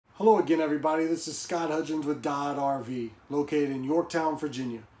Hello again, everybody. This is Scott Hudgens with Dodd RV, located in Yorktown,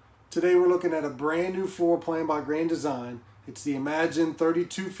 Virginia. Today we're looking at a brand new floor plan by Grand Design. It's the Imagine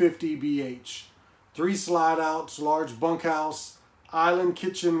 3250 BH. 3 slide outs, large bunkhouse, island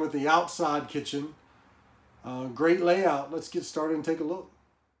kitchen with the outside kitchen. Great layout. Let's get started and take a look.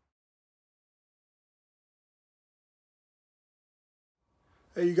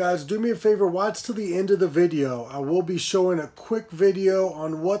 Hey, you guys, do me a favor, watch till the end of the video. I will be showing a quick video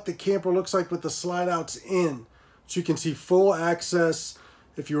on what the camper looks like with the slide outs in. So you can see full access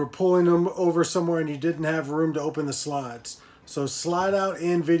if you were pulling them over somewhere and you didn't have room to open the slides. So slide out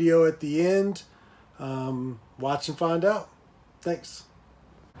in video at the end. Watch and find out. Thanks.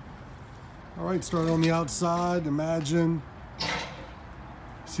 All right, start on the outside. Imagine.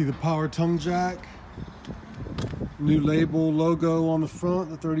 See the power tongue jack. New label logo on the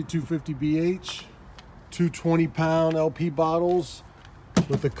front, the 3250 BH. 2 20-pound LP bottles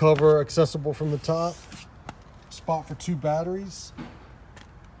with the cover accessible from the top. Spot for 2 batteries.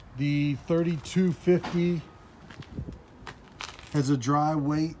 The 3250 has a dry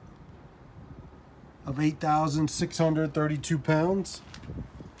weight of 8,632 pounds.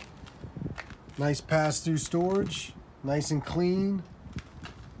 Nice pass-through storage, nice and clean.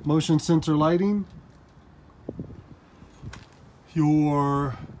 Motion sensor lighting.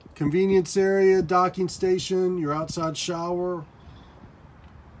 Your convenience area, docking station, your outside shower,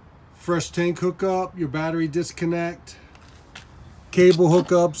 fresh tank hookup, your battery disconnect, cable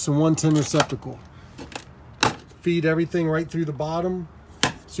hookups, and 110 receptacle. Feed everything right through the bottom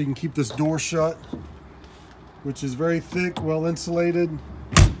so you can keep this door shut, which is very thick, well insulated.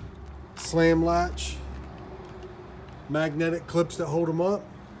 Slam latch, magnetic clips that hold them up.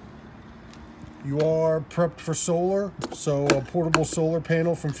 You are prepped for solar, so a portable solar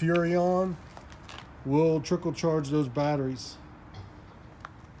panel from Furrion will trickle charge those batteries.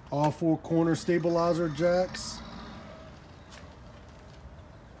 All 4 corner stabilizer jacks.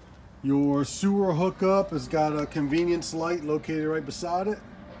 Your sewer hookup has got a convenience light located right beside it.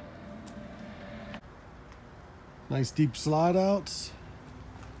 Nice deep slide outs.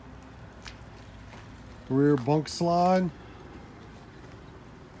 Rear bunk slide.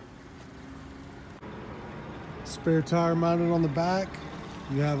 Spare tire mounted on the back.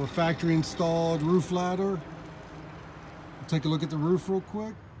 You have a factory installed roof ladder. We'll take a look at the roof real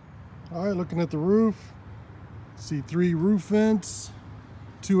quick. All right, looking at the roof. See 3 roof vents,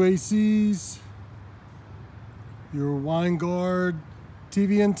 2 ACs, your wine guard,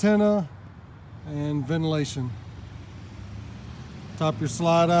 TV antenna, and ventilation. Top your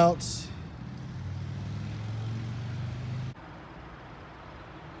slide outs.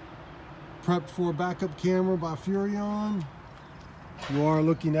 Prepped for a backup camera by Furrion. You are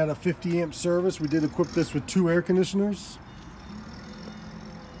looking at a 50 amp service. We did equip this with 2 air conditioners.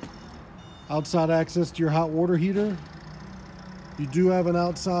 Outside access to your hot water heater. You do have an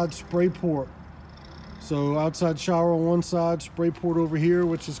outside spray port. So outside shower on one side, spray port over here,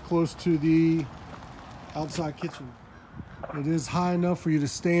 which is close to the outside kitchen. It is high enough for you to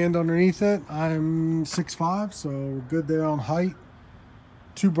stand underneath it. I'm 6'5", so we're good there on height.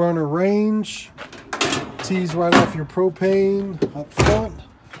 2 burner range, tees right off your propane up front.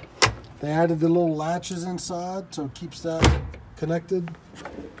 They added the little latches inside, so it keeps that connected.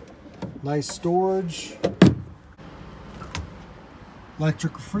 Nice storage.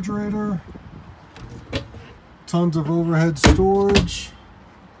 Electric refrigerator. Tons of overhead storage.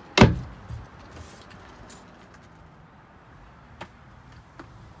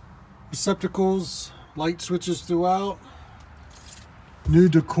 Receptacles, light switches throughout. New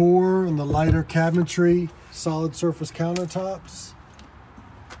decor in the lighter cabinetry, solid surface countertops,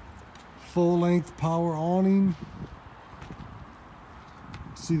 full length power awning.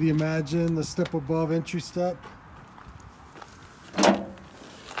 See the Imagine, the step above entry step.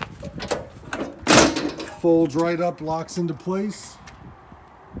 Folds right up, locks into place.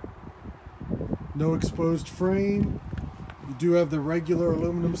 No exposed frame. You do have the regular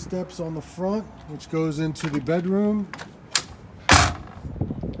aluminum steps on the front, which goes into the bedroom.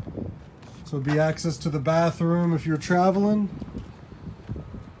 So it'll be access to the bathroom if you're traveling.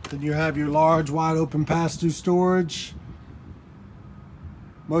 Then you have your large, wide open pass-through storage.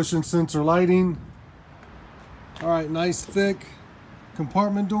 Motion sensor lighting. All right, nice thick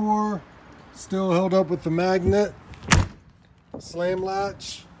compartment door. Still held up with the magnet. Slam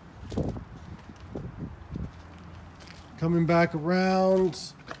latch. Coming back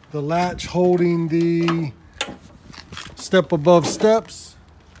around. The latch holding the step above steps.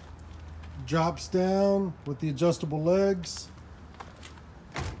 Drops down with the adjustable legs.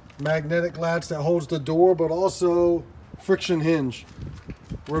 Magnetic latch that holds the door, but also friction hinge.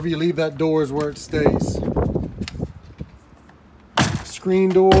 Wherever you leave that door is where it stays. Screen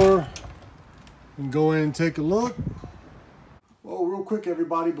door. You can go in and take a look. Well, real quick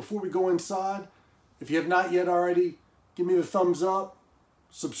everybody, before we go inside, if you have not yet already, give me the thumbs up,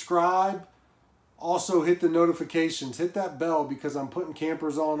 subscribe, also hit the notifications, hit that bell because I'm putting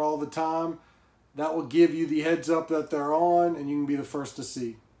campers on all the time. That will give you the heads up that they're on and you can be the first to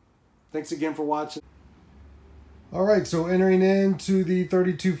see. Thanks again for watching. All right, so entering into the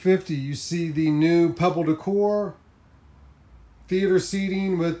 3250, you see the new Pebble decor, theater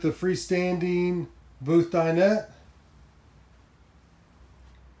seating with the freestanding booth dinette,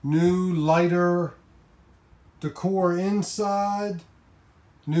 new lighter decor inside,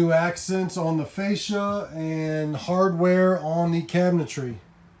 new accents on the fascia, and hardware on the cabinetry.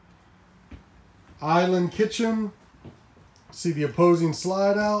 Island kitchen, see the opposing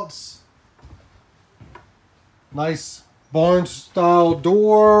slide outs, nice barn style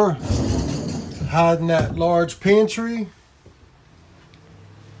door, hiding that large pantry,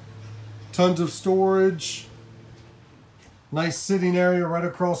 tons of storage, nice sitting area right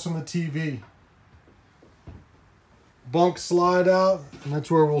across from the TV. Bunk slide out, and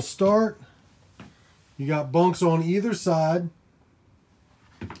that's where we'll start. You got bunks on either side.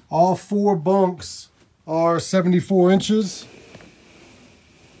 All 4 bunks are 74 inches.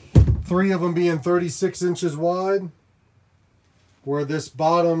 3 of them being 36 inches wide. Where this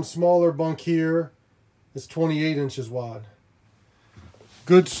bottom smaller bunk here is 28 inches wide.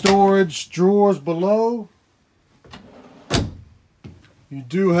 Good storage drawers below. You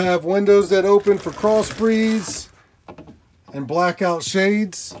do have windows that open for cross breeze and blackout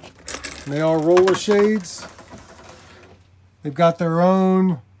shades. And they are roller shades. They've got their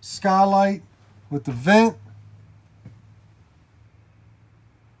own skylight with the vent.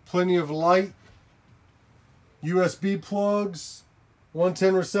 Plenty of light. USB plugs,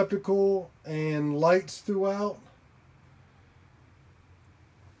 110 receptacle, and lights throughout.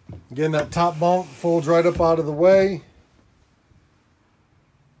 Again, that top bunk folds right up out of the way.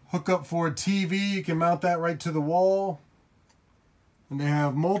 Hook up for a TV, you can mount that right to the wall. And they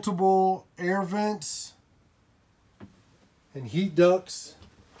have multiple air vents and heat ducts.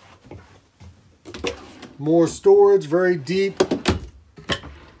 More storage, very deep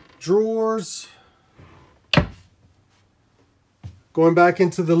drawers. Going back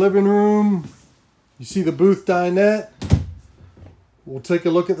into the living room, you see the booth dinette. We'll take a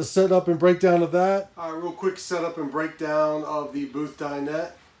look at the setup and breakdown of that. All right, real quick setup and breakdown of the booth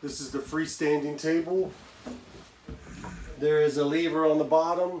dinette. This is the freestanding table. There is a lever on the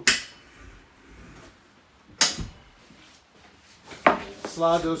bottom.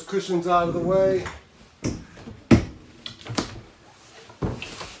 Slide those cushions out of the way.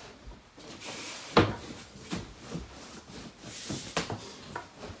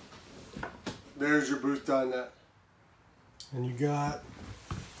 There's your booth dinette. And you got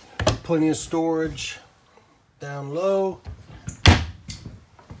plenty of storage down low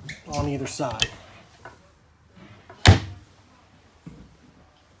on either side.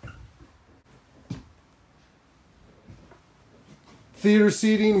 Theater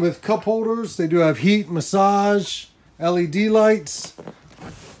seating with cup holders. They do have heat, massage, LED lights.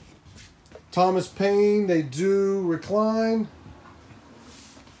 Thomas Paine, they do recline.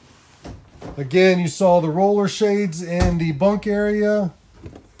 Again, you saw the roller shades in the bunk area.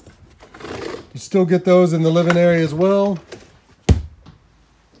 You still get those in the living area as well.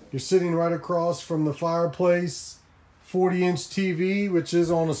 You're sitting right across from the fireplace. 40-inch TV, which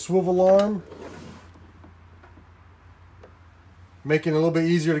is on a swivel arm. Making it a little bit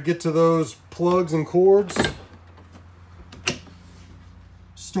easier to get to those plugs and cords.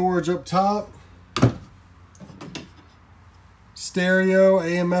 Storage up top. Stereo,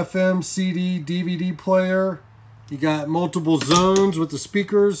 AM, FM, CD, DVD player. You got multiple zones with the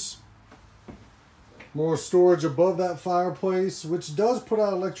speakers. More storage above that fireplace, which does put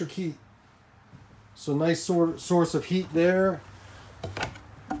out electric heat. So nice source of heat there.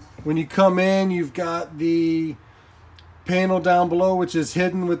 When you come in, you've got the panel down below, which is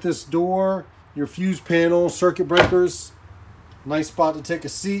hidden with this door. Your fuse panel, circuit breakers. Nice spot to take a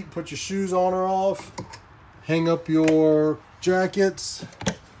seat, put your shoes on or off. Hang up your jackets.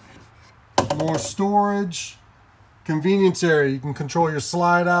 More storage. Convenience area. You can control your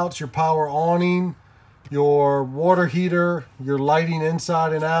slide outs, your power awning, your water heater, your lighting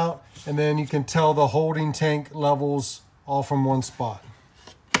inside and out, and then you can tell the holding tank levels all from one spot.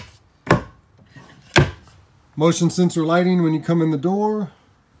 Motion sensor lighting when you come in the door.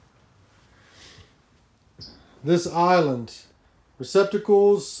 This island.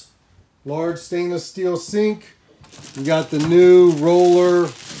 Receptacles, large stainless steel sink, You got the new roller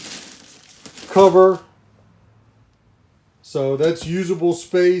cover. So that's usable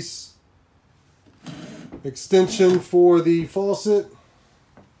space. Extension for the faucet.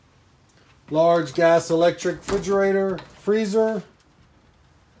 Large gas electric refrigerator, freezer.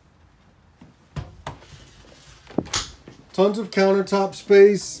 Tons of countertop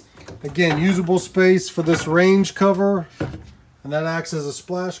space. Again, usable space for this range cover. And that acts as a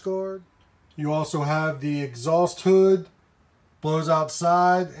splash guard. You also have the exhaust hood, blows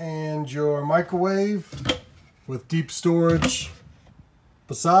outside, and your microwave with deep storage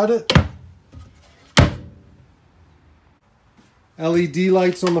beside it. LED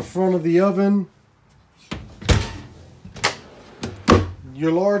lights on the front of the oven.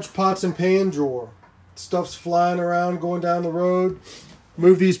 Your large pots and pan drawer. Stuff's flying around going down the road.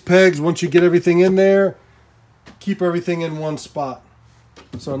 Move these pegs once you get everything in there. Keep everything in one spot.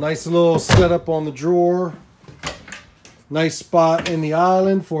 So a nice little setup on the drawer. Nice spot in the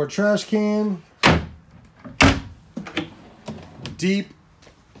island for a trash can. Deep,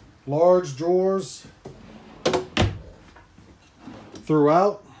 large drawers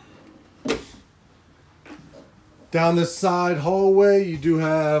throughout. Down this side hallway, you do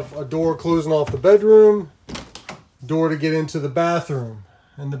have a door closing off the bedroom, door to get into the bathroom.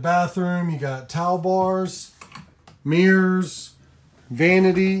 In the bathroom, you got towel bars, mirrors,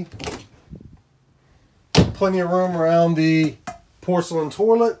 vanity, plenty of room around the porcelain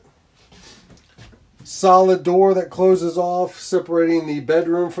toilet. Solid door that closes off, separating the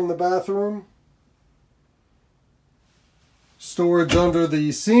bedroom from the bathroom. Storage under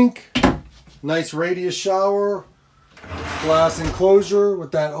the sink. Nice radius shower. Glass enclosure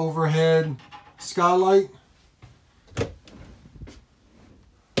with that overhead skylight.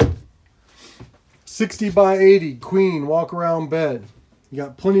 60 by 80 queen walk around bed. You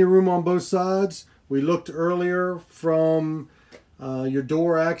got plenty of room on both sides. We looked earlier from your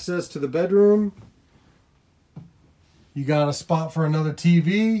door access to the bedroom. You got a spot for another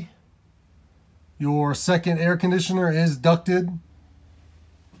TV. Your second air conditioner is ducted.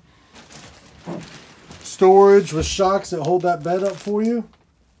 Storage with shocks that hold that bed up for you.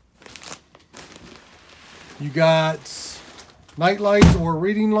 You got night lights or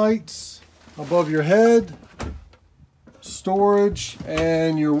reading lights above your head. Storage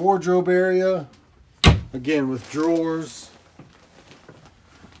and your wardrobe area. Again with drawers.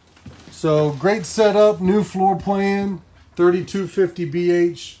 So great setup, new floor plan, 3250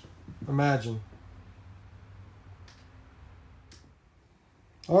 BH, imagine.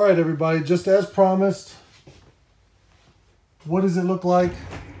 All right, everybody, just as promised, what does it look like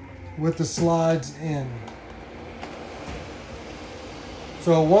with the slides in?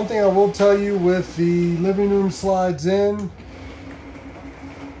 So one thing I will tell you with the living room slides in,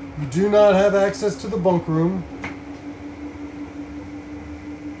 you do not have access to the bunk room.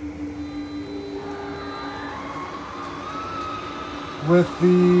 With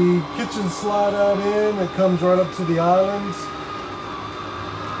the kitchen slide out in, it comes right up to the islands.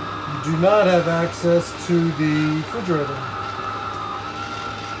 You do not have access to the refrigerator.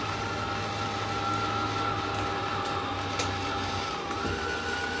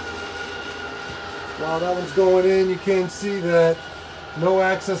 While that one's going in, you can see that no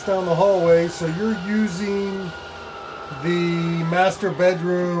access down the hallway, so you're using the master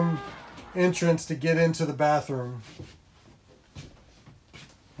bedroom entrance to get into the bathroom.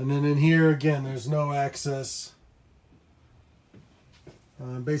 And then in here, again, there's no access.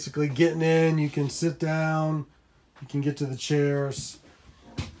 Basically getting in, you can sit down, you can get to the chairs.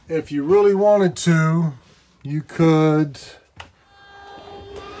 If you really wanted to, you could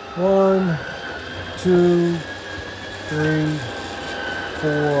 1, 2, 3,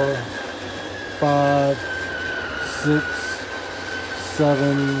 4, 5, 6,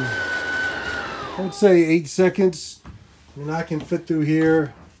 7, I would say 8 seconds. And I can fit through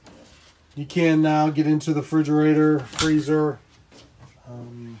here. You can now get into the refrigerator, freezer.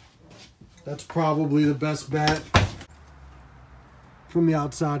 That's probably the best bet. From the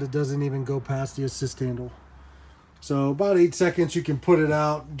outside, it doesn't even go past the assist handle. So about 8 seconds, you can put it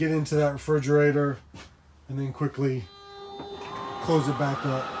out, get into that refrigerator, and then quickly close it back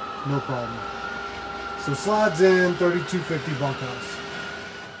up. No problem. So slides in, 3250 bunkhouse.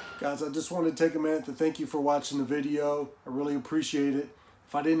 Guys, I just wanted to take a minute to thank you for watching the video. I really appreciate it.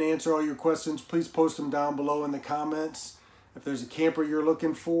 If I didn't answer all your questions, please post them down below in the comments. If there's a camper you're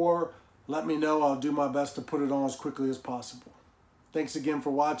looking for, let me know. I'll do my best to put it on as quickly as possible. Thanks again for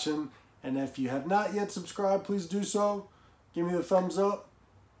watching. And if you have not yet subscribed, please do so. Give me the thumbs up.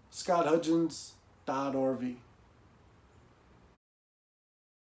 Scott Hudgens, Dodd RV.